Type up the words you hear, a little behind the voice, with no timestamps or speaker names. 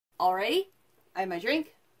All ready? I have my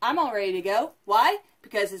drink. I'm all ready to go. Why?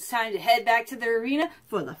 Because it's time to head back to the arena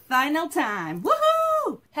for the final time.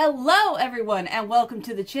 Woohoo! Hello everyone and welcome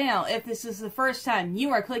to the channel. If this is the first time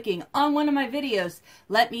you are clicking on one of my videos,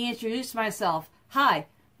 let me introduce myself. Hi,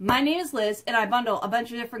 my name is Liz and I bundle a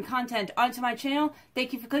bunch of different content onto my channel.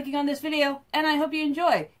 Thank you for clicking on this video and I hope you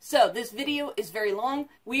enjoy. So this video is very long.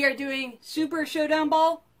 We are doing Super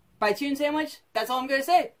Showdown-BOWL by Toon Sandwich. That's all I'm going to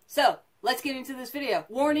say. So let's get into this video.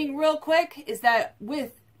 Warning real quick is that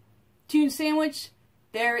with Toon Sandwich,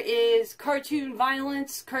 there is cartoon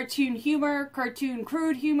violence, cartoon humor, cartoon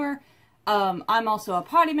crude humor. I'm also a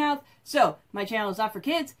potty mouth, so my channel is not for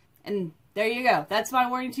kids. And there you go. That's my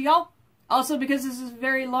warning to y'all. Also, because this is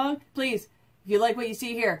very long, please, if you like what you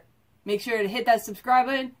see here, make sure to hit that subscribe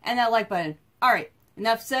button and that like button. Alright,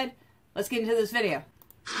 enough said. Let's get into this video.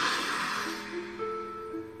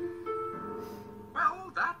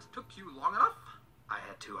 Well, that took you long enough. I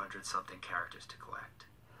had 200-something characters to collect.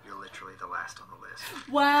 You're literally the last on the list.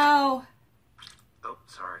 Wow. Oh,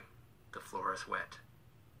 sorry. The floor is wet.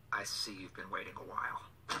 I see you've been waiting a while.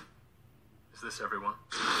 Is this everyone?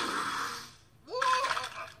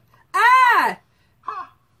 Ah! Huh?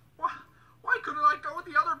 Why couldn't I go with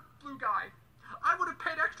the other blue guy? I would have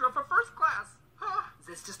paid extra for first class. Huh?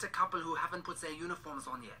 There's just a couple who haven't put their uniforms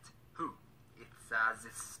on yet. Who? It's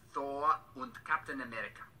this Thor and Captain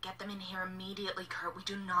America. Get them in here immediately, Kurt. We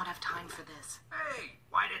do not have time for this. Hey,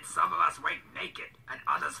 why did some of us wait naked and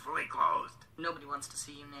others fully clothed? Nobody wants to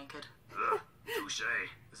see you naked. Ugh, touche.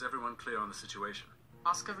 Is everyone clear on the situation?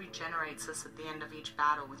 Oscar regenerates us at the end of each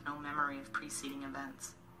battle with no memory of preceding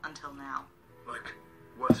events. Until now. Like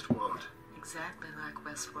Westworld. Exactly like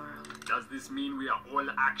Westworld. Does this mean we are all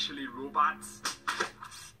actually robots?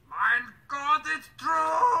 Mein God, it's true!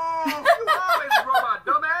 You always a robot,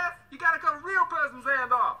 dumbass! You gotta cut a real person's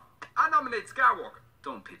hand off! I nominate Skywalker.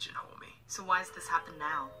 Don't pigeonhole me. So why does this happen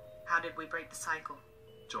now? How did we break the cycle?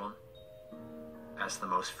 John, as the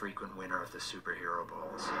most frequent winner of the superhero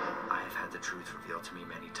bowls, I have had the truth revealed to me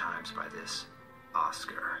many times by this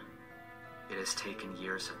Oscar. It has taken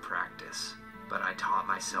years of practice, but I taught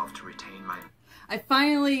myself to retain my... I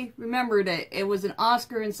finally remembered it. It was an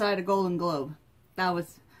Oscar inside a Golden Globe. That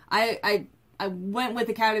was... I went with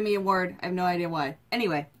Academy Award. I have no idea why.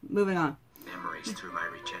 Anyway, moving on. Memories through my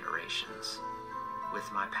regenerations. With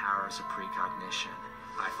my powers of precognition,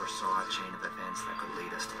 I foresaw a chain of events that could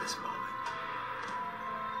lead us to this moment.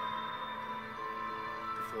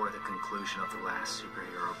 Before the conclusion of the last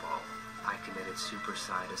superhero ball, I committed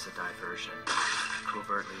supercide as a diversion,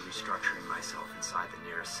 covertly restructuring myself inside the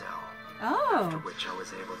nearest cell. Oh. After which I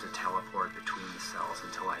was able to teleport between the cells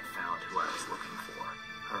until I'd found who I was looking for.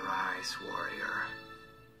 Arise, warrior.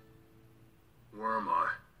 Where am I?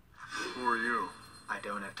 Who are you? I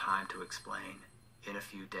don't have time to explain. In a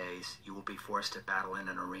few days, you will be forced to battle in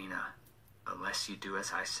an arena. Unless you do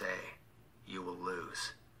as I say, you will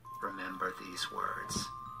lose. Remember these words.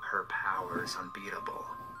 Her power is unbeatable,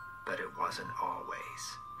 but it wasn't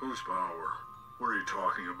always. Whose power? What are you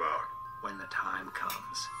talking about? When the time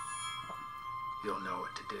comes, you'll know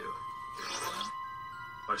what to do.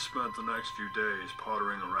 I spent the next few days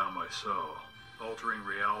pottering around my cell, altering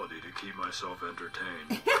reality to keep myself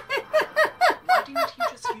entertained. Why didn't you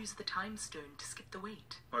just use the time stone to skip the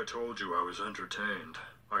wait? I told you I was entertained.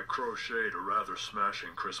 I crocheted a rather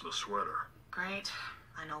smashing Christmas sweater. Great.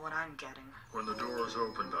 I know what I'm getting. When the doors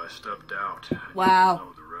opened, I stepped out. Wow. You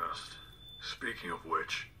know the rest. Speaking of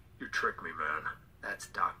which, you tricked me, man. That's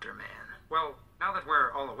Dr. Man. Well, now that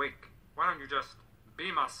we're all awake, why don't you just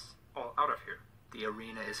beam us all out of here? The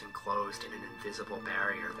arena is enclosed in an invisible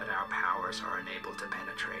barrier that our powers are unable to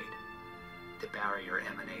penetrate. The barrier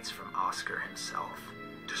emanates from Oscar himself.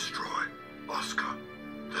 Destroy Oscar.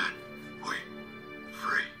 Then we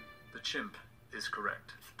free. The chimp is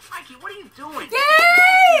correct. Mikey, what are you doing?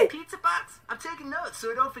 Yay! Pizza box? I'm taking notes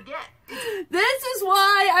so I don't forget. This is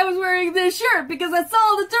why I was wearing this shirt, because I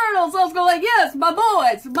saw the turtles. I was going like, yes, my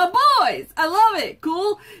boys, my boys. I love it.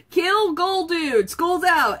 Cool. Kill gold dude. School's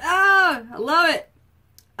out. Ah, I love it.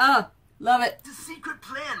 Ah, love it. It's a secret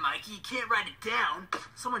plan, Mikey. You can't write it down.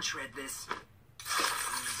 Someone shred this.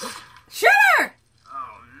 Sure.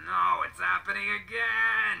 Oh no, it's happening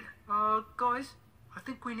again. Guys, I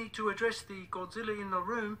think we need to address the Godzilla in the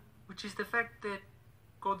room, which is the fact that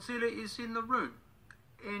Godzilla is in the room,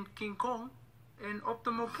 and King Kong, and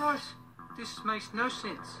Optimal Price. This makes no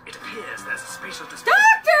sense. It appears there's a spatial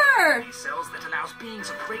Doctor! in these cells that allows beings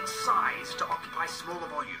of great size to occupy smaller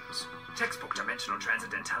volumes. Textbook dimensional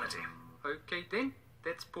transcendentality. Okay then,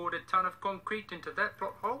 let's pour a ton of concrete into that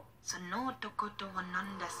plot hole. その男とは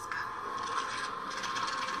何ですか?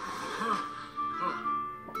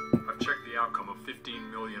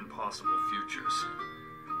 15 million possible futures.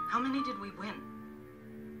 How many did we win?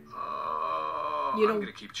 You I'm don't-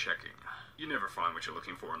 gonna keep checking. You never find what you're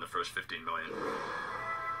looking for in the first 15 million.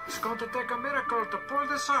 It's going to take a miracle to pull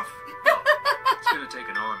this off. It's gonna take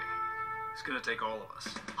an army. It's gonna take all of us.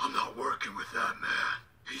 I'm not working with that man.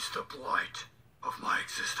 He's the blight of my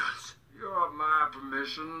existence. You have my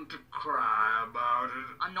permission to cry about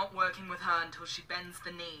it. I'm not working with her until she bends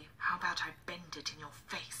the knee. How about I bend it in your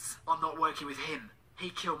face? I'm not working with him. He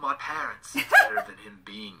killed my parents. Better than him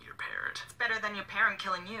being your parent. It's better than your parent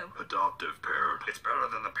killing you. Adoptive parent. It's better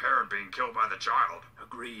than the parent being killed by the child.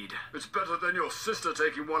 Agreed. It's better than your sister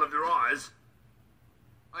taking one of your eyes.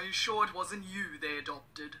 Are you sure it wasn't you they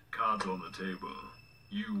adopted? Cards on the table.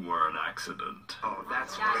 You were an accident. Oh,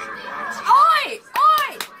 that's right. Oi!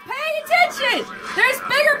 Oi! Pay attention! There's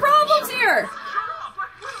bigger problems here!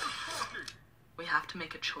 We have to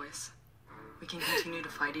make a choice. We can continue to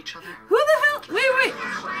fight each other. Who the hell? Wait.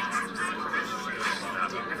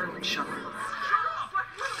 Everyone shut up.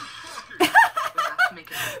 We have to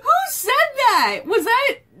make a choice. Who said that? Was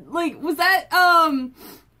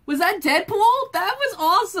that Deadpool? That was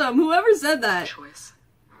awesome. Whoever said that. Choice.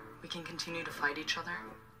 We can continue to fight each other,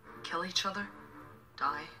 kill each other,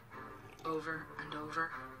 die over and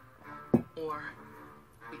over, or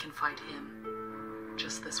we can fight him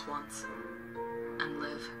just this once and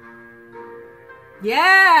live.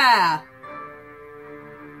 Yeah!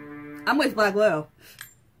 I'm with Black Widow.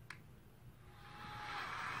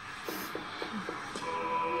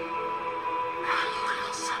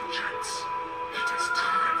 Loyal subjects, it is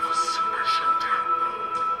time for Super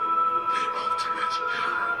Showdown-BOWL. The ultimate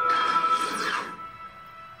hero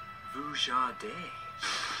Vujade.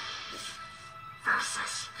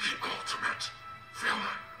 versus the ultimate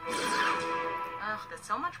villain. Ugh, there's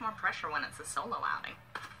so much more pressure when it's a solo outing.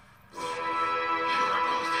 You are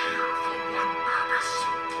both here for one purpose: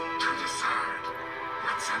 to decide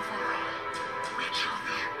once and for all which of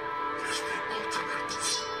you is the ultimate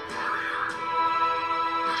warrior.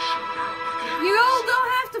 The showdown begins. You all don't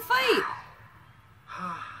have to fight.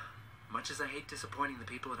 Much as I hate disappointing the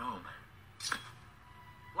people at home,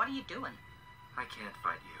 What are you doing? I can't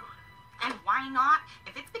fight you. And why not?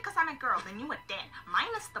 If it's because I'm a girl, then you are dead.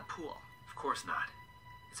 Minus the pool. Of course not.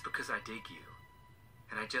 It's because I dig you.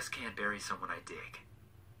 And I just can't bury someone I dig.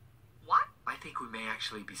 What? I think we may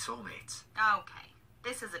actually be soulmates. Okay.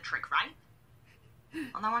 This is a trick, right?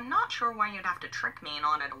 Although I'm not sure why you'd have to trick me in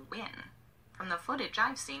order to win. From the footage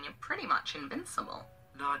I've seen, you're pretty much invincible.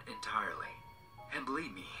 Not entirely. And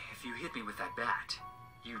believe me, if you hit me with that bat,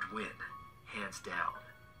 you'd win. Hands down.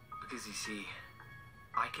 Because you see,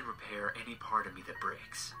 I can repair any part of me that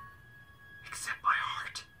breaks. Except my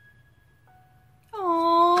heart.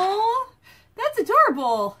 Aww. That's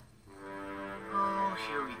adorable. Oh,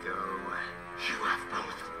 here we go. You have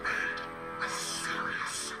both made a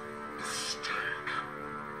serious mistake.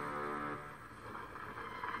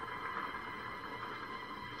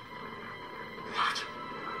 What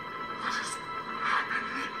is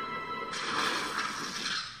happening?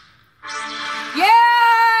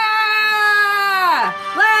 Yeah!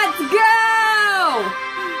 Let's go!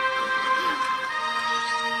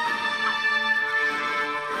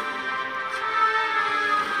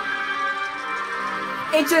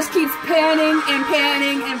 It just keeps panning and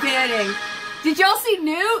panning and panning. Did y'all see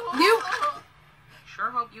Newt?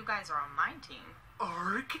 Sure hope you guys are on my team.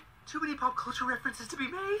 Arg? Too many pop culture references to be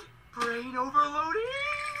made? Brain overloading?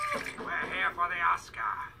 We're here for the Oscar.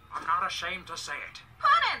 I'm not ashamed to say it.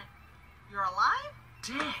 Puddin'! You're alive?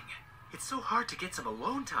 Dang. It's so hard to get some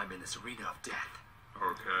alone time in this arena of death.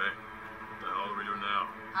 Okay. The hell do we do now?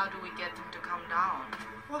 How do we get him to come down?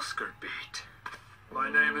 Oscar beat. My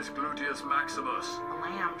name is Gluteus Maximus. The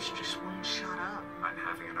lambs just wouldn't shut up. I'm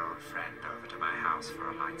having an old friend over to my house for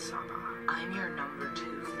a light supper. I'm your number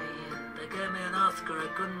 2 fan. They gave me an Oscar I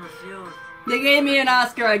couldn't refuse. They gave me an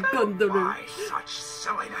Oscar. I couldn't do it. Why such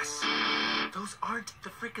silliness? Those aren't the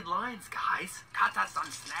freaking lines, guys. Cut us some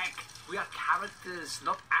slack. We are characters,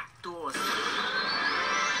 not actors.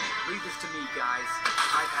 Leave this to me, guys.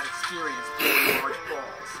 I've had experience playing large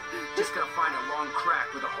balls. Just gotta find a long crack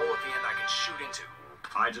with a hole at the end I can shoot into.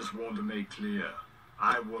 I just want to make clear,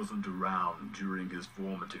 I wasn't around during his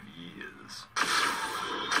formative years.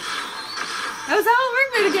 That was Alan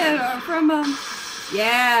Rickman again from,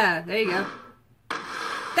 yeah, there you go.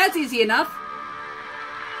 That's easy enough.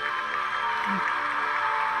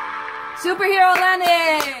 Superhero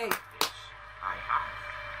landing! I have.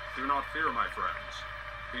 Do not fear, my friends.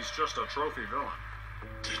 He's just a trophy villain.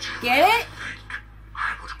 Did you Get it? think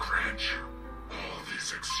I would grant you all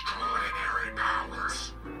these extraordinary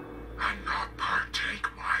powers and not partake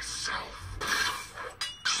myself?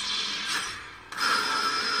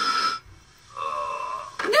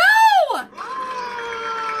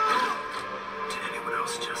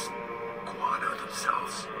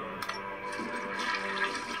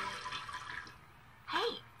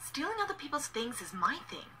 people's things is my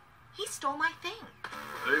thing. He stole my thing.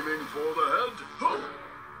 Aiming for the head. Huh.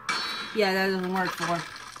 Yeah, that doesn't work for.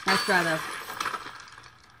 Let's try though.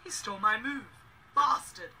 He stole my move.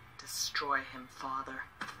 Bastard. Destroy him, father.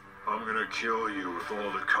 I'm gonna kill you with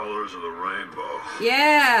all the colors of the rainbow.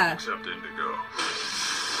 Yeah. Except indigo.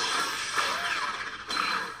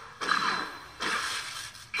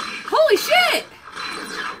 Holy shit!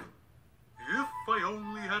 If I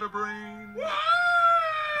only had a brain.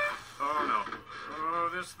 Oh no. Oh,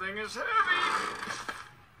 this thing is heavy.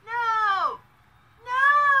 No!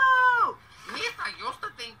 No! Mister used to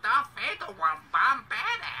think Darth Vader was damn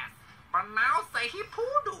badass, but now say he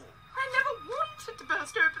poodoo. I never wanted to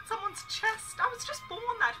burst open someone's chest. I was just born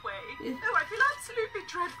that way. Yeah. Oh, I feel absolutely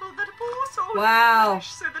dreadful that a poor soul Wow. would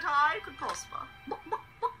perish so that I could prosper.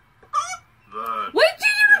 That Wait,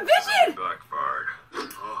 did you vision? backfired.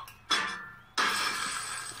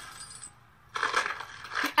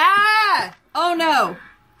 Ah! Oh no.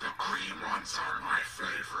 The green ones are my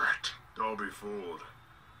favorite. Don't be fooled.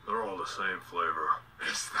 They're all the same flavor.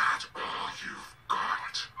 Is that all you've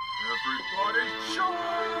got? Everybody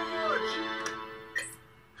charge!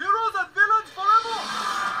 Heroes and villains forever!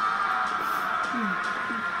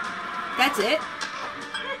 That's it.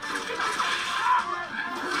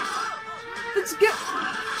 Let's go.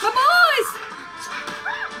 The boys!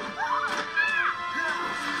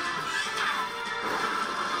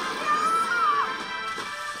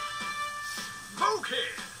 Okay.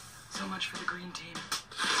 So much for the green team.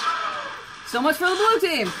 So much for the blue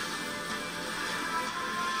team.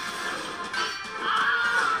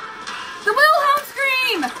 The Wilhelm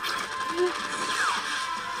scream!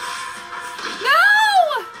 No!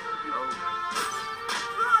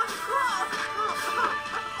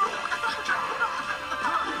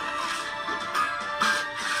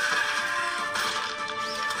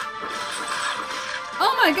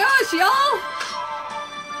 Oh my gosh, y'all!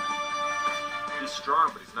 He's strong,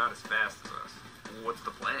 but he's not as fast as us. What's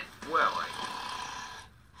the plan? Well,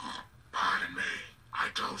 Pardon me. I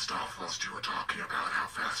dozed off whilst you were talking about how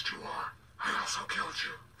fast you are. I also killed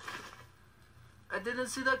you. I didn't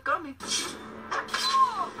see that coming.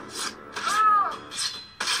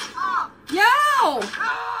 Yo!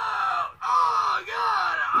 Oh,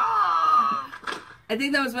 God! I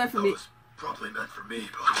think that was meant for me. was probably meant for me,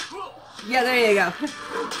 but... Yeah, there you go.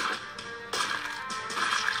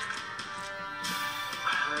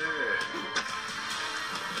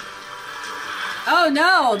 Oh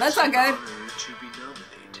no, that's not good. To be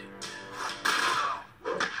nominated.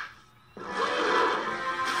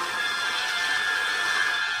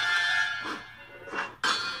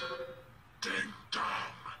 Ding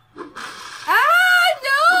dong. Ah,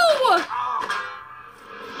 no!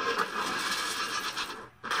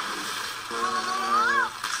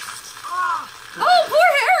 Oh, poor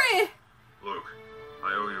Harry! Luke, I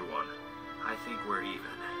owe you one. I think we're even.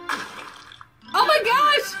 Oh my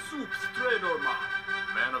gosh!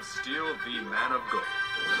 Man of Steel v. Man of Gold.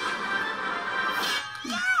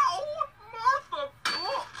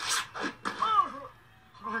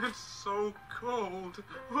 I'm so cold.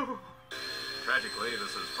 Tragically,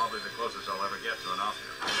 this is probably the closest I'll ever get to an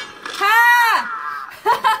Oscar. Ha!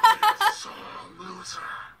 Sore loser.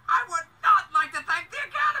 I would not like to thank the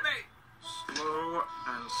Academy. Slow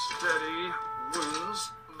and steady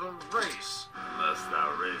wins the race. Unless that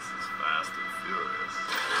race is fast and furious.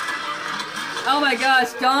 Oh my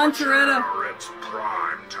gosh, Don Toretto. Now it's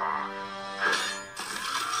prime time.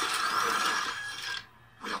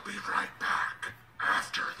 We'll be right back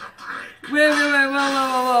after the break. Wait,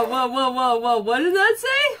 whoa. What did that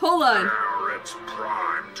say? Hold on. Now it's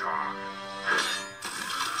prime time.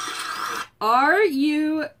 Are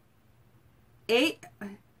you...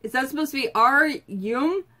 Is that supposed to be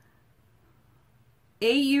R-Yum?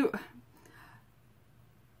 A-U...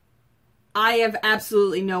 I have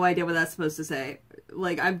absolutely no idea what that's supposed to say.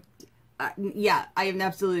 Like, yeah, I have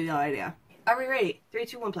absolutely no idea. Are we ready? 3,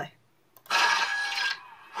 2, 1, play.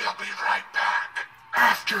 We'll be right back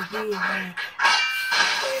after the break.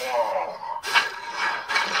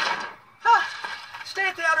 Stay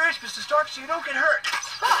at the outer edge, Mr. Stark, so you don't get hurt.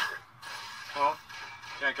 Well,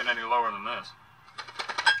 can't get any lower than this.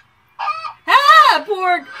 Ah,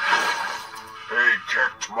 pork! He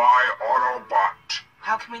kicked my Autobot.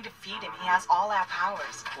 How can we defeat him? He has all our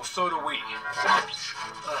powers. Well, so do we.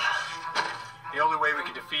 The only way we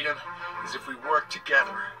can defeat him is if we work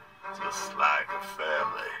together. Just like a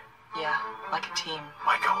family. Yeah, like a team.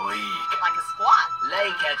 Like a league. Like a squad.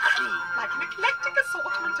 Like a crew. Like an eclectic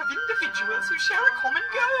assortment of individuals who share a common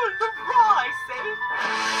goal. Hurrah, I say.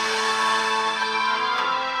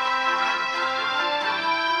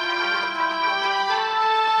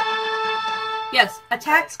 Yes,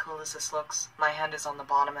 attack. As cool as this looks, my hand is on the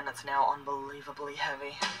bottom and it's now unbelievably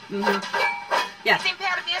heavy. Yes. He's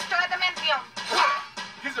impervious to adamantium.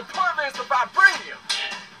 He's impervious to vibranium.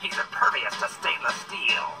 He's impervious to stainless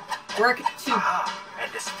steel. Work to...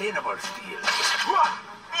 And sustainable steel.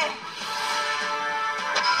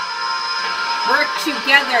 Work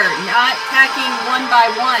together, not attacking one by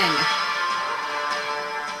one.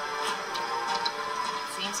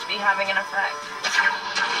 Seems to be having an effect.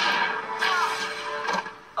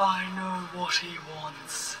 I know what he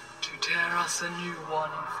wants. To tear us a new one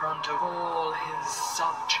in front of all his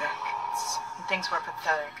subjects. He thinks we're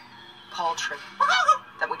pathetic, paltry,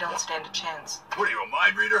 that we don't stand a chance. What are you, a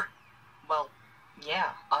mind reader? Well,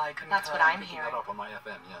 yeah, I concur. That's what I'm hearing. That up on my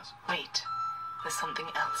FM, yes. Wait, there's something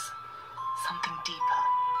else. Something deeper.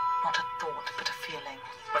 Not a thought, but a feeling.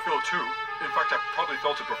 I feel it too. In fact, I probably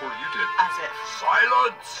felt it before you did. As if.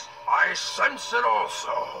 Silence! I sense it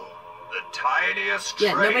also. The tiniest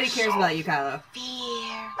Yeah, trace nobody cares about you, Kylo.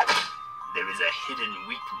 Fear. There is a hidden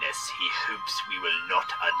weakness he hopes we will not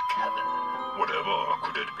uncover. Whatever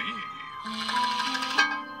could it be?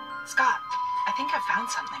 Scott, I think I found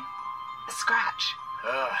something. A scratch.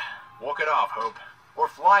 Walk it off, Hope. Or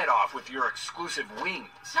fly it off with your exclusive wings.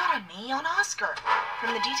 Not on me, on Oscar.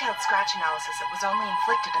 From the detailed scratch analysis, it was only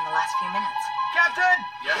inflicted in the last few minutes. Captain!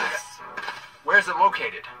 Yes. Where's it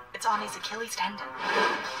located? It's on his Achilles tendon.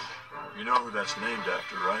 You know who that's named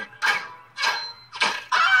after, right?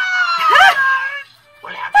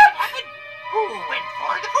 What happened? Who went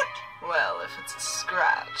for the foot? Well, if it's a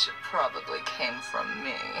scratch, it probably came from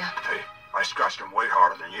me. Hey, I scratched him way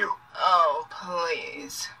harder than you. Oh,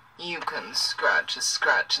 please. You can scratch a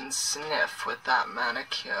scratch and sniff with that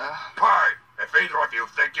manicure. Pie, if either of you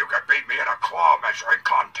think you can beat me in a claw measuring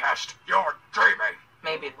contest, you're dreaming.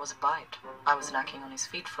 Maybe it was a bite. I was knocking on his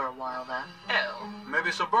feet for a while there. Ew. Maybe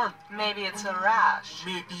it's a burn. Maybe it's a rash.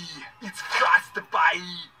 Maybe it's frostbite.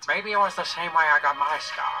 Maybe it was the same way I got my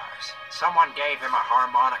scars. Someone gave him a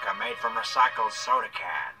harmonica made from recycled soda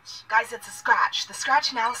cans. Guys, it's a scratch. The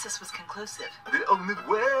scratch analysis was conclusive. The only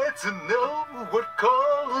way to know what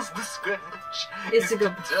caused the scratch Is to go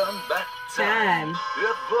turn back time.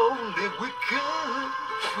 If only we could.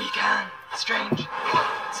 We can. Strange.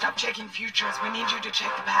 Stop checking futures. We need you to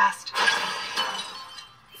check the past.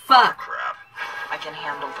 Fuck. Crap. I can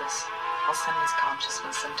handle this. I'll send his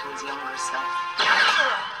consciousness into his younger self.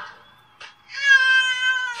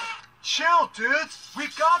 Chill, dudes. We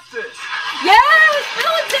got this. Yes!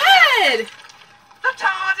 Alan did! The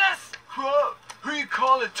TARDIS! Whoa, who you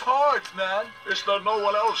calling Tards, man? Is there no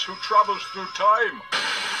one else who travels through time?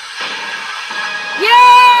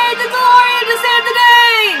 Yay! The DeLorean to save the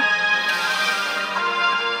day!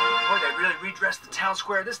 Boy, they really redressed the town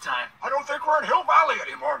square this time. I don't think we're in Hill Valley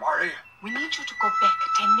anymore, Marty. We need you to go back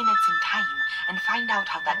 10 minutes in time and find out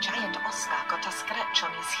how that giant Oscar got a scratch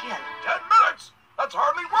on his heel. 10 minutes? That's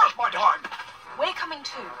hardly worth my time. We're coming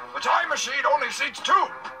too. The time machine only seats 2.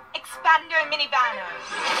 Expander minivanners.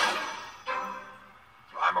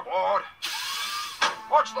 I'm aboard.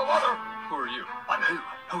 Watch the leather. Who are you? I'm who?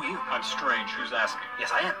 Who are you? I'm Strange. Who's asking?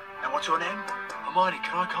 Yes, I am. And what's your name? Hermione,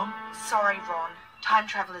 can I come? Sorry, Ron. Time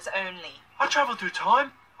travelers only. I travel through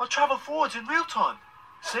time. I travel forwards in real time.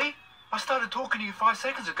 See? I started talking to you 5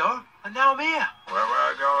 seconds ago, and now I'm here. Where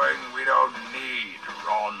we're going, we don't need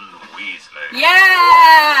Ron Weasley.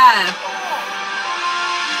 Yeah!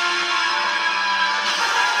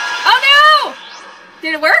 Oh no!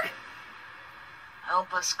 Did it work?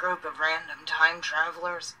 Help us, group of random time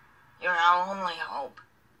travelers. You're our only hope.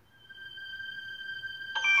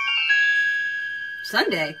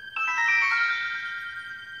 Sunday.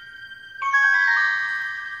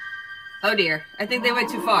 Oh dear, I think they went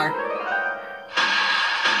too far.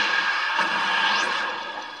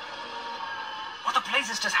 What the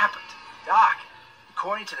blazes just happened? Doc,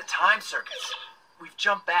 according to the time circuits, we've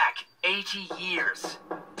jumped back 80 years.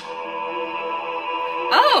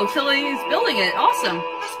 Oh, so he's building it. Awesome.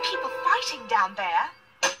 There's people fighting down there.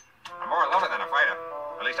 I'm more a lover than a fighter.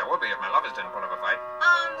 At least I would be if my lovers didn't put up a fight.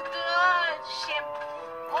 On the good ship,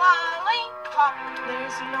 lollipop.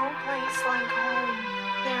 There's no place like home.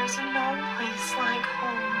 There's no place like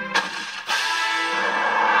home.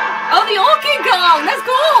 Oh, the old King Kong! That's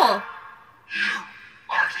cool! You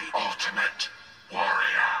are the ultimate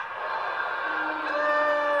warrior.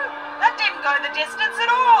 That didn't go the distance at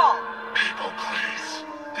all. People, please.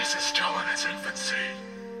 This is still in its infancy.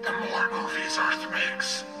 The more movies Earth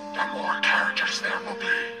makes, the more characters there will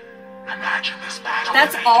be. Imagine this battle.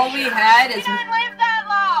 That's in 80 all we years. had We is... don't live that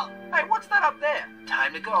long. Hey, what's that up there?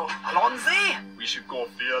 Time to go. Alonzi? We should go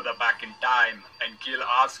further back in time and kill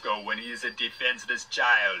Oscar when he is a defenseless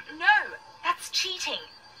child. No, that's cheating.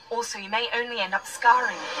 Also, you may only end up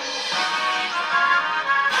scarring him.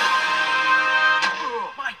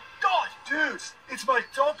 Oh, my God! Dudes, it's my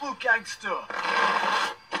doppelgangster.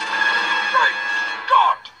 Great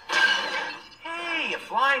God! Hey, a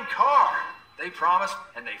flying car. They promised,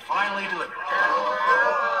 and they finally delivered.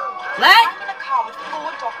 I'm in a car with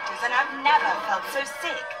 4 doctors, and I've never felt so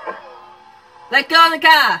sick. Let go of the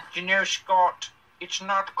car. You know, Scott, it's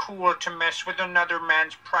not cool to mess with another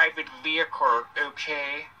man's private vehicle,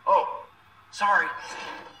 okay? Oh, sorry.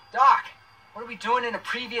 Doc, what are we doing in a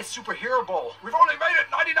previous superhero bowl? We've only made it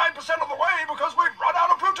 99% of the way because we've run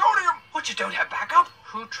out of plutonium. What, you don't have backup?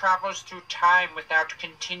 Who travels through time without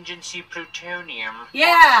contingency plutonium?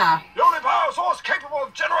 Yeah. The only power source capable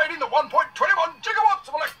of generating the 1.21 gigawatts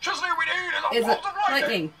of electricity we need is a Is bolt it of lightning.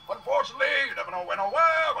 lightning? Unfortunately, you never know when or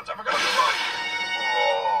where what's ever going to be right.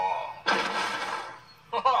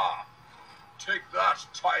 Ha! Take that,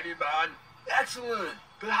 tiny man. Excellent.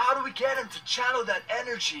 But how do we get him to channel that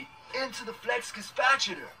energy into the flux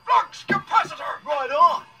capacitor? Flux capacitor! Right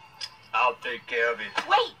on. I'll take care of it.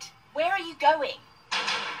 Wait, where are you going?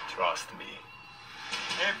 Trust me.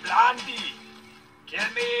 Hey, Blondie. Kill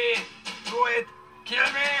me. Do it. Kill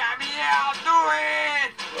me. I'm here. I'll do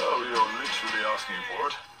it. Well, you're literally asking for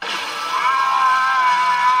it.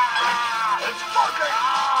 It's working.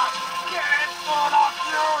 Get for the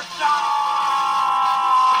future.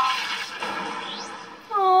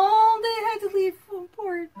 Oh, they had to leave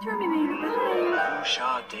poor Terminator behind.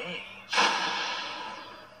 Sade.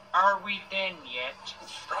 Are we done yet?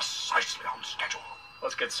 Precisely on schedule.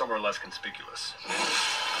 Let's get somewhere less conspicuous.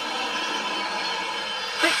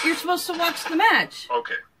 But you're supposed to watch the match.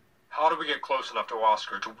 Okay. How do we get close enough to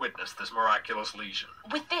Oscar to witness this miraculous lesion?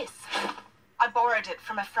 With this. I borrowed it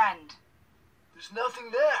from a friend. There's nothing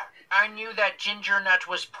there. I knew that Ginger Nut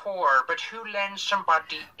was poor, but who lends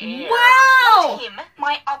somebody air? Wow! Not him,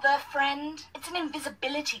 my other friend. It's an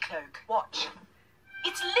invisibility cloak. Watch.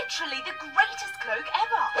 It's literally the greatest cloak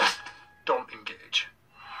ever. Don't engage.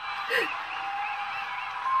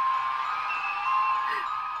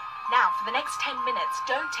 Now, for the next 10 minutes,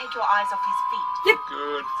 don't take your eyes off his feet.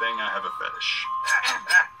 Good thing I have a fetish.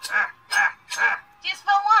 Just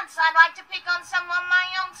for once, I'd like to pick on someone my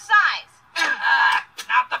own size.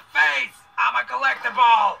 Not the face. I'm a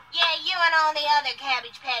collectible. Yeah, you and all the other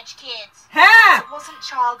Cabbage Patch Kids. Ha! It wasn't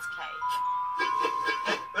child's play.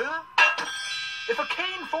 If a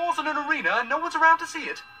cane falls in an arena and no one's around to see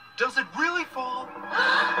it, does it really fall?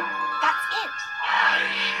 That's it.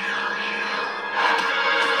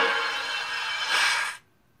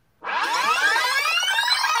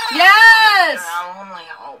 Yes! I only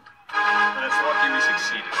hope. And it's lucky we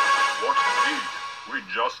succeeded. What need? We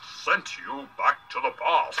just sent you back to the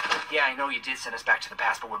past. Yeah, I know you did send us back to the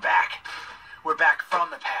past, but we're back. We're back from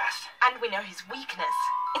the past. And we know his weakness.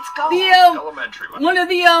 It's gold. The Elementary one. one of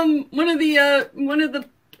the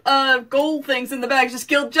gold things in the bag just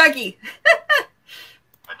killed Juggy.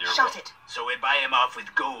 My dear Shut Will. it. So we buy him off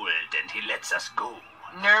with gold, and he lets us go.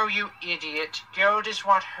 No, you idiot. Gold is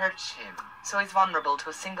what hurts him. So he's vulnerable to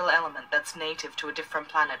a single element that's native to a different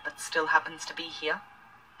planet but still happens to be here?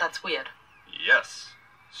 That's weird. Yes.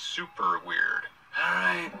 Super weird. All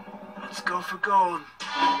right, let's go for gold.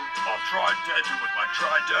 I'll try dead you with my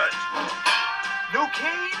trident. No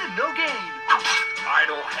cane, no gain.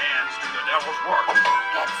 Idle hands do the devil's work.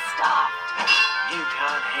 Get stopped. You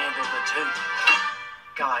can't handle the truth.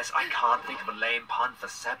 Guys, I can't think of a lame pun for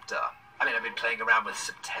scepter. I mean, I've been playing around with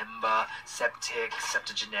September, Septic,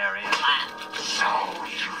 Septuagenarian. So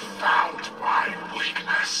you found my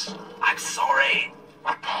weakness. I'm sorry.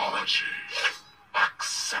 Apology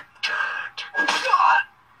accepted. God,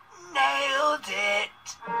 nailed it.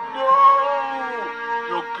 No!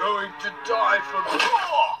 You're going to die from...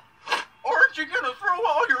 Aren't you gonna throw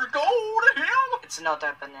all your gold at him? It's not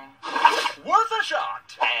happening. Worth a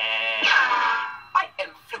shot. I am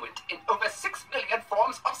fluent in over 6 million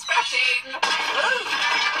forms of scratching.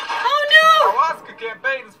 Oh no! Our Oscar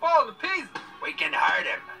campaign is falling to pieces. We can hurt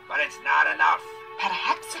him, but it's not enough.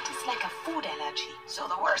 Perhaps it is like a food allergy. So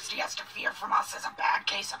the worst he has to fear from us is a bad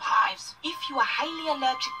case of hives. If you are highly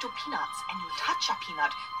allergic to peanuts and you touch a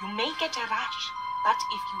peanut, you may get a rash. But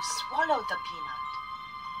if you swallow the peanut...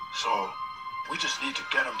 So, we just need to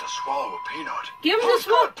get him to swallow a peanut. Get him to Who's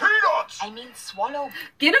swallow. got peanuts? I mean swallow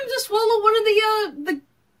Get him to swallow one of the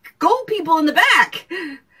gold people in the back.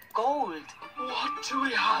 gold. What do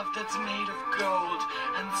we have that's made of gold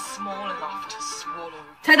and small enough to swallow?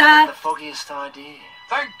 Ta-da! The foggiest idea.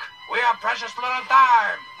 Think! We have precious little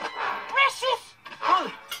time! Precious!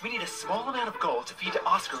 Harley, we need a small amount of gold to feed to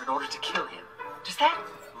Oscar in order to kill him. Does that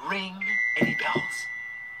ring any bells?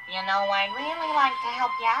 You know, I'd really like to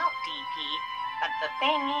help you out, DP, but the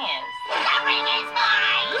thing is... The ring is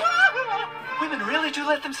mine! Women really do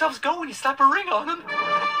let themselves go when you slap a ring on them.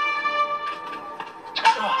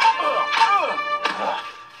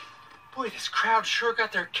 Boy, this crowd sure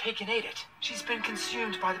got their cake and ate it. She's been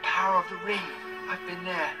consumed by the power of the ring. I've been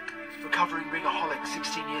there. Recovering ringaholic,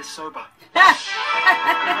 16 years sober.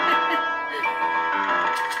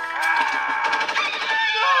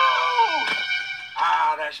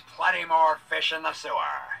 Ah, there's plenty more fish in the sewer.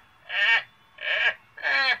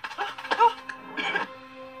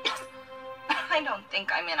 I don't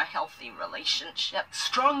think I'm in a healthy relationship.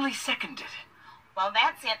 Strongly seconded. Well,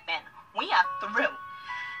 that's it then. We are through.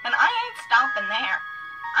 And I ain't stopping there.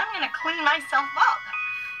 I'm gonna clean myself up.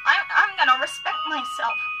 I'm gonna respect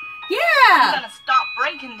myself. Yeah! I'm gonna stop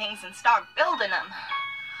breaking things and start building them.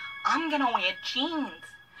 I'm gonna wear jeans.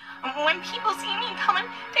 When people see me coming,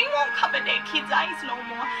 they won't cover their kids' eyes no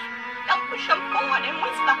more. They'll push them forward and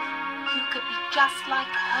whisper, you could be just like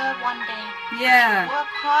her one day. Yeah. Work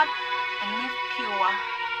hard and live pure.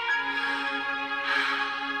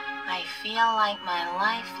 I feel like my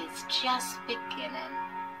life is just beginning.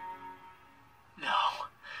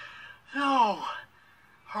 No.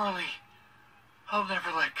 Harley, I'll never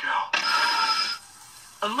let go.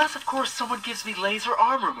 Unless, of course, someone gives me laser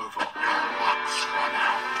arm removal.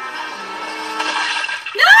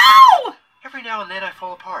 No! Every now and then I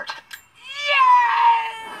fall apart.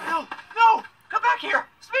 Yes! No! Come back here!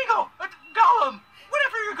 Smeagol! Gollum!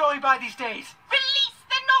 Whatever you're going by these days. Release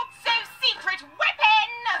the not-so-secret weapon!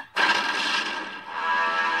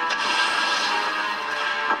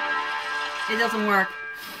 It doesn't work.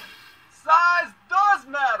 Size does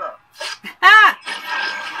matter. Ah!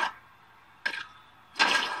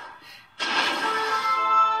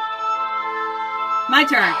 My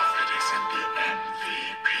turn.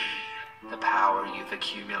 The power you've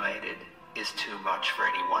accumulated is too much for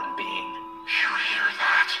any one being. You hear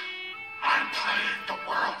that? I'm playing the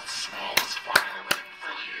world's smallest violin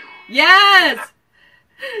for you. Yes!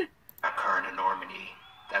 A current enormity,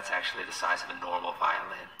 that's actually the size of a normal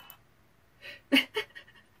violin.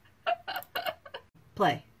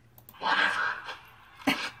 Play. Whatever.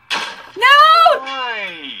 No!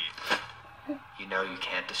 Why? You know you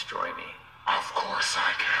can't destroy me. Of course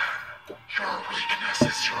I can. Your weakness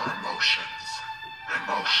is your emotions.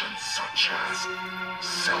 Emotions such as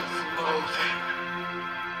self-loathing.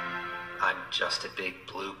 I'm just a big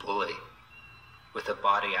blue bully with a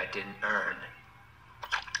body I didn't earn.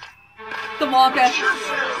 The Wonka.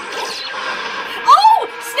 Oh!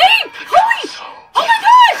 Snape! Holy! Oh my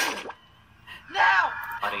gosh! Now!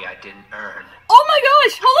 Body I didn't earn. Oh my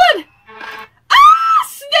gosh! Hold on! Ah!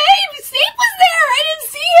 Snape! Snape was there! I didn't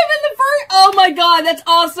see him in the first... Oh my god, that's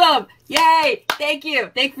awesome! Yay! Thank you!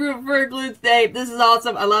 Thank you for including Snape. This is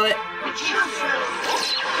awesome. I love it.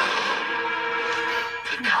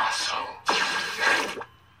 Picasso.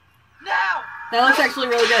 Now! That looks actually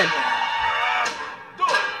really good.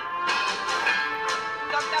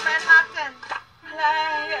 Dr. Manhattan,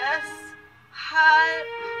 play us hard.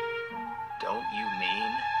 Don't you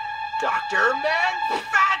mean Dr.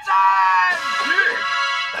 Manhattan?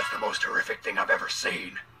 That's the most horrific thing I've ever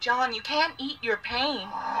seen. John, you can't eat your pain.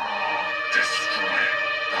 Destroy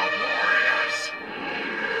the warriors.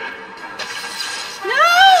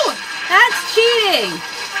 No! That's cheating!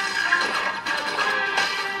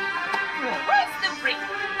 Where's the ring?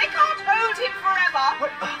 They can't hold him forever.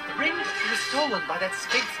 What? The ring was stolen by that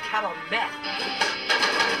Sphinx cat on meth.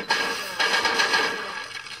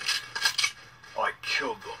 I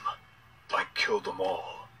killed them. I killed them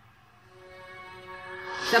all.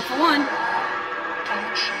 Except for one.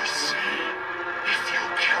 Don't you see? If you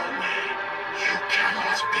kill me, you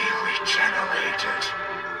cannot be regenerated.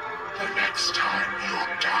 The next time you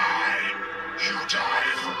die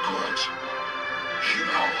for good. You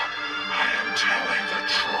know, I am telling the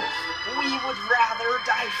truth. We would rather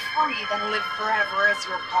die free than live forever as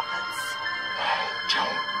your puppets. Oh,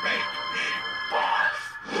 don't make me barf.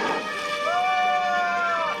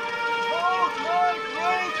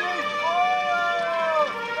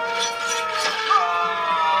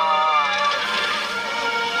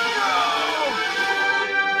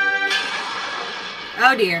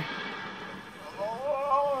 Oh dear.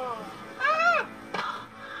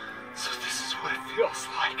 So this is what it feels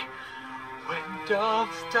like when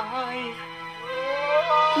dogs die.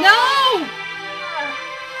 No!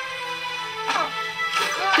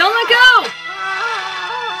 Don't let go!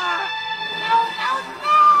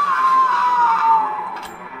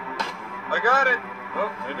 got it.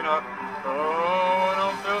 Oh, maybe not. Oh, I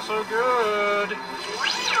don't feel so good.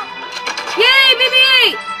 Yay,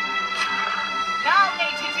 BB-8! Now,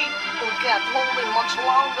 Tizzy, we can't hold him much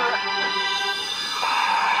longer.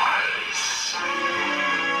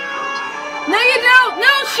 No, you don't!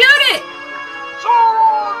 No, shoot it!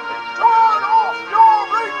 Someone turn off your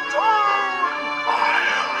ringtone!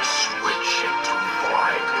 I'll switch it to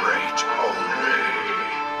vibrate only.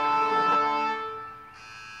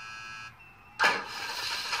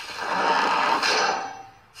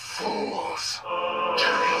 Fools, do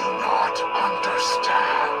you not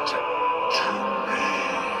understand? To me,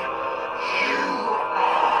 you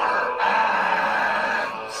are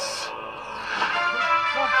ants.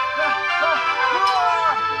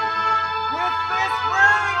 With this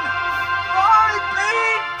ring, I be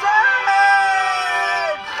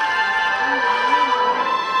dead!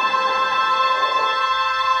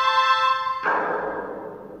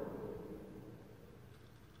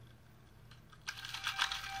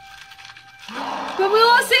 But we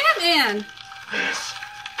lost Ant-Man! This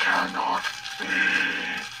cannot be.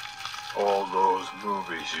 All those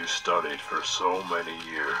movies you studied for so many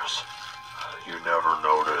years, you never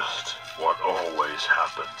noticed what always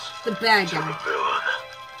happens The bad to the guy. villain.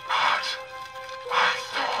 But I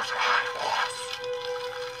thought I was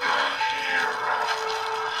a hero.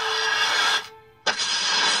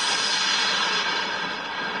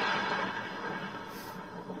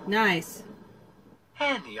 Nice.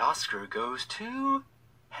 And the Oscar goes to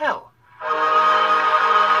hell.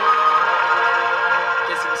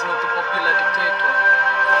 Guess he was not the popular dictator.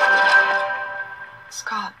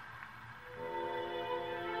 Scott,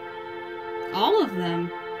 All of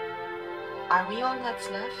them. are we all that's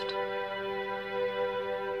left?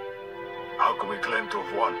 How can we claim to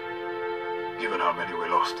have won, given how many we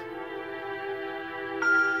lost?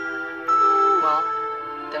 Well,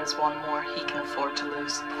 there's one more he can afford to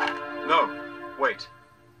lose. No, wait.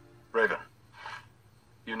 Raven,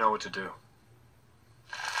 you know what to do.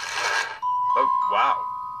 Oh, wow.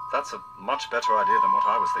 That's a much better idea than what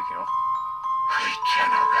I was thinking of.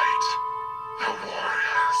 Regenerate the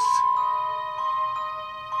warriors.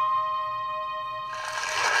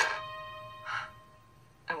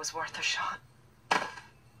 It was worth a shot.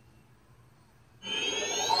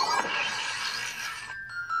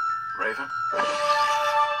 Raven?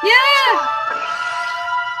 Yeah!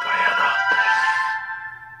 Diana.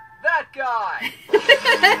 That guy!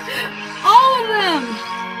 All of them!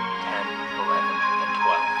 10, 11, and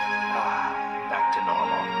 12. Back to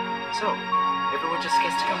normal. So, everyone just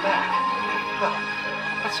gets to come back. Well,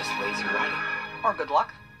 that's just lazy writing. Or good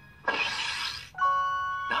luck.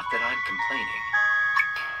 Not that I'm complaining.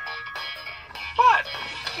 What?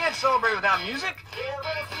 Can't celebrate without music?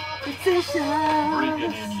 It's a show. Bring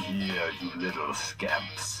it in here, you little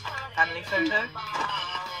scamps. Family photo?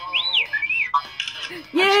 I'm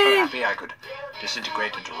so Yay! happy I could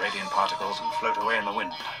disintegrate into radiant particles and float away in the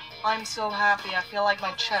wind. I'm so happy. I feel like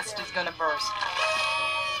my chest is gonna burst.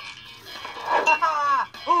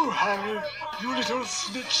 Oh, Harry, you little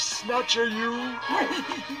snitch snatcher, you.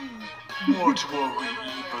 What were we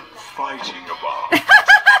even fighting about?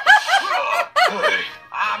 Hey,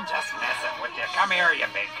 I'm just messing with you. Come here, you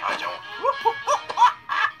big cudgel.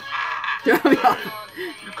 Throw me off.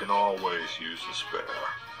 you can always use a spare.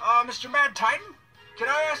 Mr. Mad Titan, can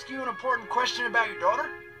I ask you an important question about your daughter?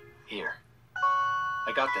 Here.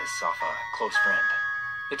 I got this off a close friend.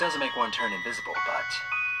 It doesn't make one turn invisible, but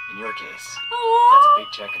in your case, that's a big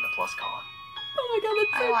check in the plus column. Oh my god,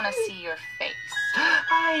 that's so I want to cute. see your face.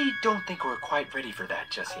 I don't think we're quite ready for that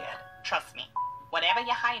just yet. Trust me. Whatever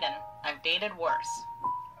you're hiding, I've dated worse.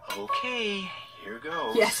 Okay, here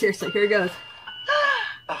goes. Yeah, seriously, here it goes.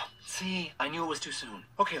 Oh, see, I knew it was too soon.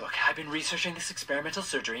 Okay, look, I've been researching this experimental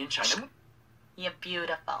surgery in China. You're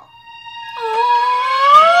beautiful.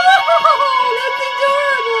 Oh, that's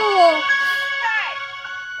adorable! Hey!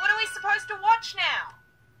 What are we supposed to watch now?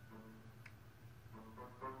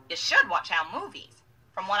 You should watch our movies.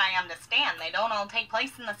 From what I understand, they don't all take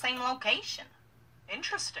place in the same location.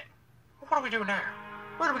 Interesting. What do we do now?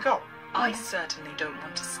 Where do we go? I certainly don't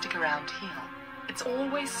want to stick around here. It's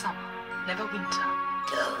always summer, never winter.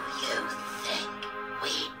 Do you think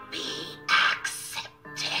we'd be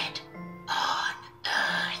accepted on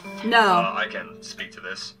Earth? No. I can speak to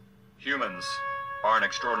this. Humans are an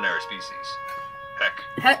extraordinary species.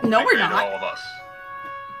 No, they we're created not. all of us.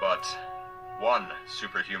 But one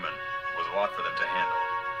superhuman was a lot for them to handle.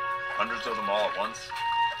 Hundreds of them all at once.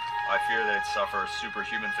 I fear they'd suffer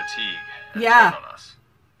superhuman fatigue and Yeah. turn on us.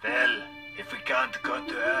 Well, if we can't go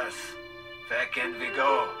to Earth, where can we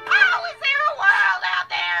go? Oh, is there a world out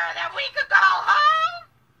there that we could call home?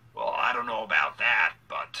 Well, I don't know about that,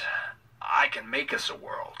 but I can make us a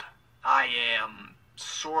world. I am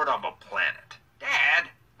sort of a planet. Dad,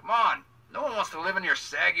 come on. No one wants to live on your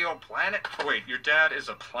saggy old planet. Wait, your dad is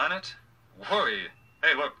a planet? Whoa.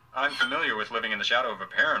 Hey, look, I'm familiar with living in the shadow of a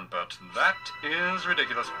parent, but that is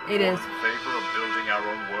ridiculous. It is. In favor of building our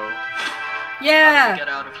own world. Yeah. Get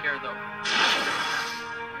out of here, though.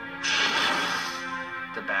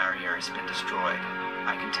 The barrier has been destroyed.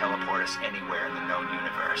 I can teleport us anywhere in the known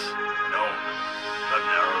universe. No, that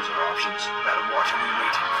narrows our options. Then what are we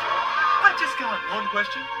waiting for? I've just got one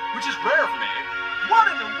question, which is rare for me. What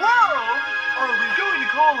in the world are we going to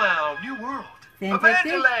call our new world?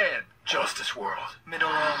 Evangeland! Justice World.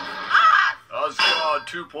 Middle-earth. Asgard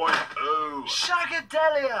 2.0.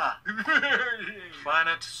 Shagadelia!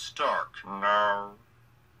 Planet Stark. No.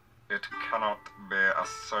 It cannot be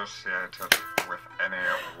associated with any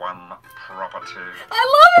one property. I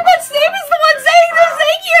love it that Steve is the one saying this.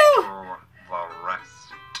 Thank you. To the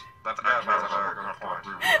rest. That's a very good point.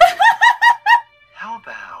 How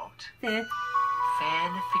about Fanfictasia.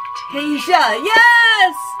 fanfictation?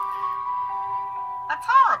 Yes. That's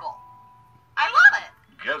horrible. I love it.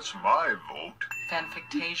 Gets my vote.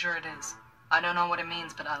 Fanfictasia it is. I don't know what it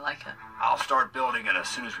means, but I like it. I'll start building it as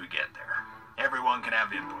soon as we get there. Everyone can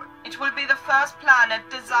have input. It will be the first planet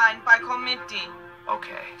designed by committee.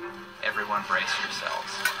 Okay, everyone brace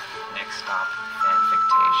yourselves. Next stop,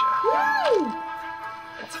 Fanfictasia. Woo.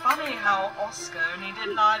 It's funny how Oscar only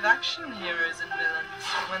did live-action heroes and villains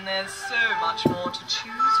when there's so much more to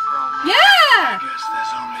choose from. Yeah. Guess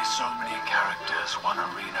there's only so many characters one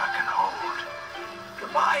arena can hold.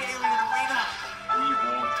 Goodbye, Alien Arena. We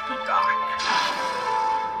won't be back.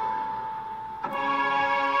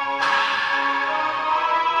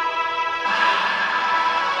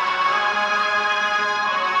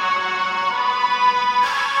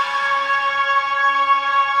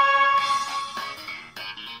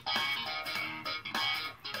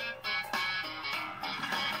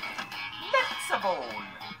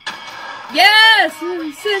 Yes,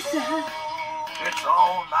 sister. It's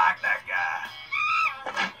all like that guy.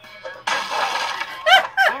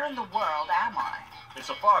 Where in the world am I? It's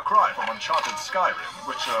a far cry from Uncharted Skyrim,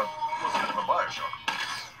 which, was a bit of a Bioshock.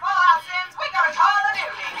 Well, since we gotta call the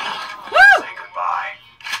duty. Woo! Say goodbye.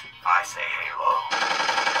 I say hello.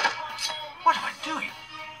 What am I doing?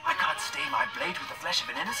 I can't stain my blade with the flesh of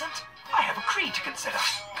an innocent. I have a creed to consider.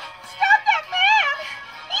 Stop that man!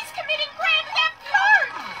 He's committing grand theft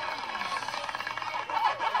murder!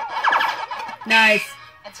 Nice.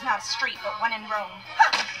 It's not a street, but one in Rome.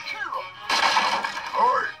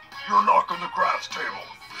 Hey, you're knocking the grass table.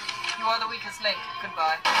 You are the weakest link.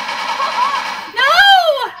 Goodbye.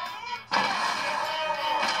 No!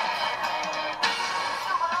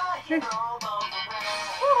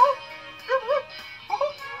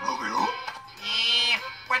 Romeo?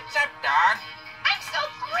 What's up, dog? I'm so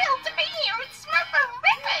thrilled to be here with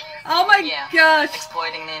SUPER-Rickman! Oh my Yeah. gosh.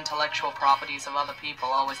 Exploiting the intellectual properties of other people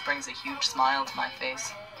always brings a huge smile to my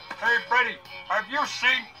face. Hey, Betty, have you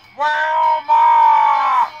seen Wilma?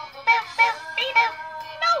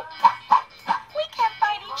 No! We can't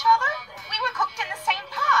fight each other. We were cooked in the same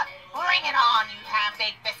pot. Bring it on, you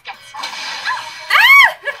half-baked biscuits.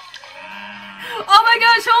 Oh my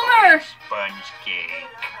gosh, Homer. Sponge cake.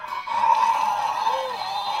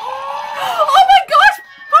 Oh my gosh,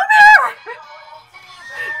 Homer.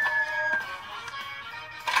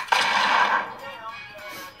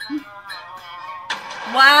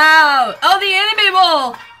 Wow. Oh, the anime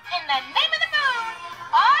bowl. In the name of the moon,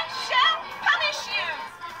 I shall punish you.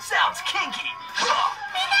 Sounds kinky. No,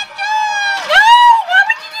 why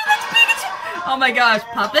would you do that to Pikachu? Oh my gosh,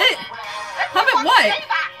 puppet? Puppet what? Stay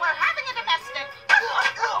back. We're having a domestic.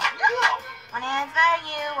 Whenever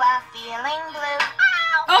you are feeling blue.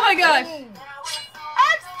 Oh my gosh.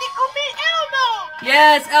 Obstacle me elbow.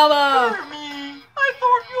 Yes, elbow. Me. I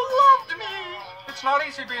thought you loved me. It's not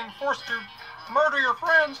easy being forced to murder your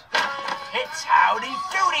friends. It's howdy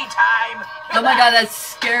doody time. Oh my god, that's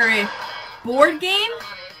scary. Board game?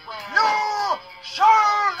 You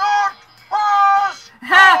shall not pass.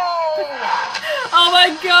 Ha! Oh my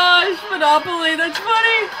gosh, Monopoly, that's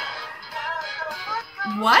funny.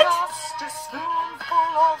 What? Just a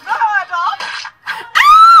spoonful of that.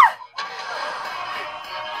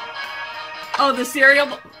 Oh, the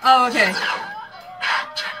cereal. Oh, okay.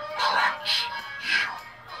 Captain Crunch, you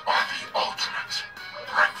are the ultimate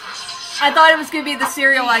breakfast. I thought it was gonna be the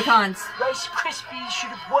cereal icons. Rice Krispies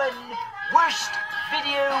should have won worst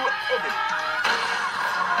video ever.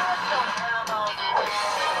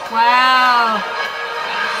 Wow.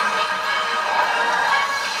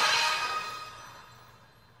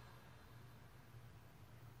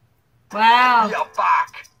 Wow.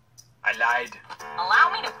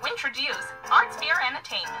 introduce Art Sphere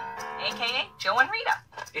Entertainment, aka Joe and Rita.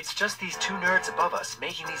 It's just these two nerds above us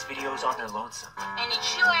making these videos on their lonesome. And it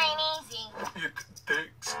sure ain't easy. It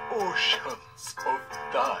takes oceans of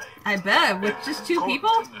time. I bet, with just two people?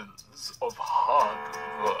 Continents of hard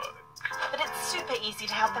work. But it's super easy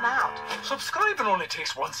to help them out. Subscribing only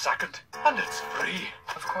takes 1 second, and it's free.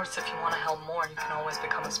 Of course, if you want to help more, you can always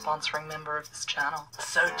become a sponsoring member of this channel.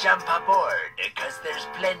 So jump aboard, because there's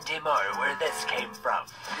plenty more where this came from.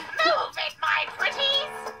 Move it, my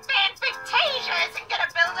pretties! Fanfictasia isn't gonna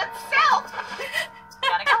build itself!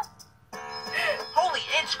 Gotta go. Holy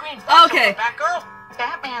in-screen Okay. Batgirl!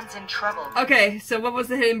 Batman's in trouble. Okay, so what was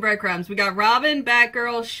the hidden breadcrumbs? We got Robin,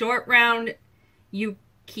 Batgirl, Short Round,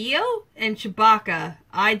 Yukio, and Chewbacca.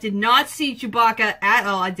 I did not see Chewbacca at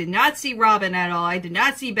all. I did not see Robin at all. I did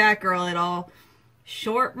not see Batgirl at all.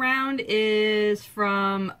 Short Round is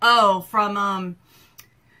from the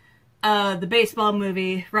baseball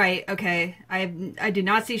movie. Right, okay. I did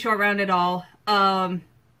not see Short Round at all.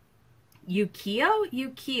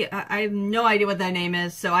 Yukio? I have no idea what that name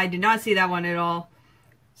is, so I did not see that one at all.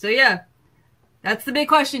 So yeah, that's the big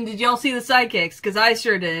question. Did y'all see the sidekicks? Because I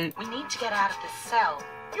sure didn't. We need to get out of this cell.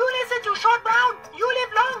 You listen to Short Round, you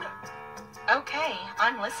live long. Okay,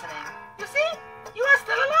 I'm listening. You see? You are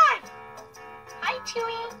still alive. Hi,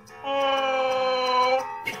 Chewie. Oh.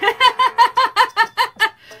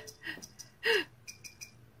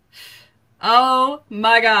 Oh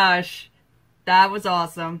my gosh. That was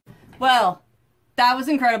awesome. Well, that was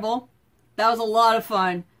incredible. That was a lot of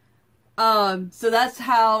fun. So that's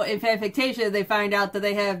how in Fanfictasia they find out that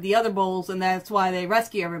they have the other bowls, and that's why they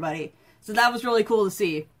rescue everybody. So that was really cool to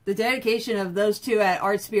see. The dedication of those two at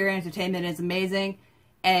Art Sphere Entertainment is amazing,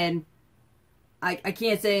 and I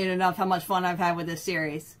can't say it enough how much fun I've had with this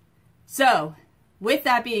series. So, with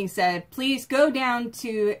that being said, please go down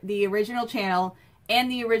to the original channel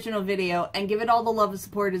and the original video and give it all the love and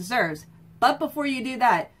support it deserves. But before you do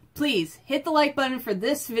that, please hit the like button for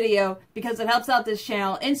this video because it helps out this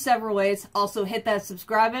channel in several ways. Also hit that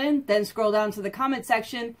subscribe button, then scroll down to the comment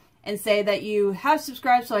section and say that you have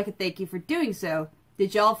subscribed so I can thank you for doing so.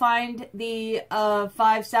 Did y'all find the 5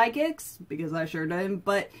 sidekicks? Because I sure didn't,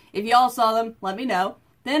 but if y'all saw them, let me know.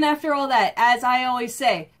 Then after all that, as I always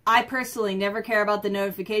say, I personally never care about the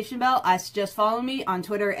notification bell. I suggest following me on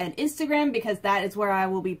Twitter and Instagram because that is where I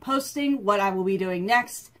will be posting what I will be doing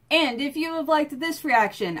next. And if you have liked this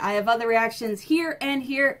reaction, I have other reactions here and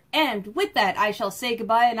here. And with that, I shall say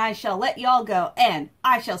goodbye and I shall let y'all go. And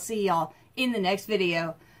I shall see y'all in the next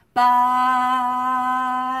video. Bye!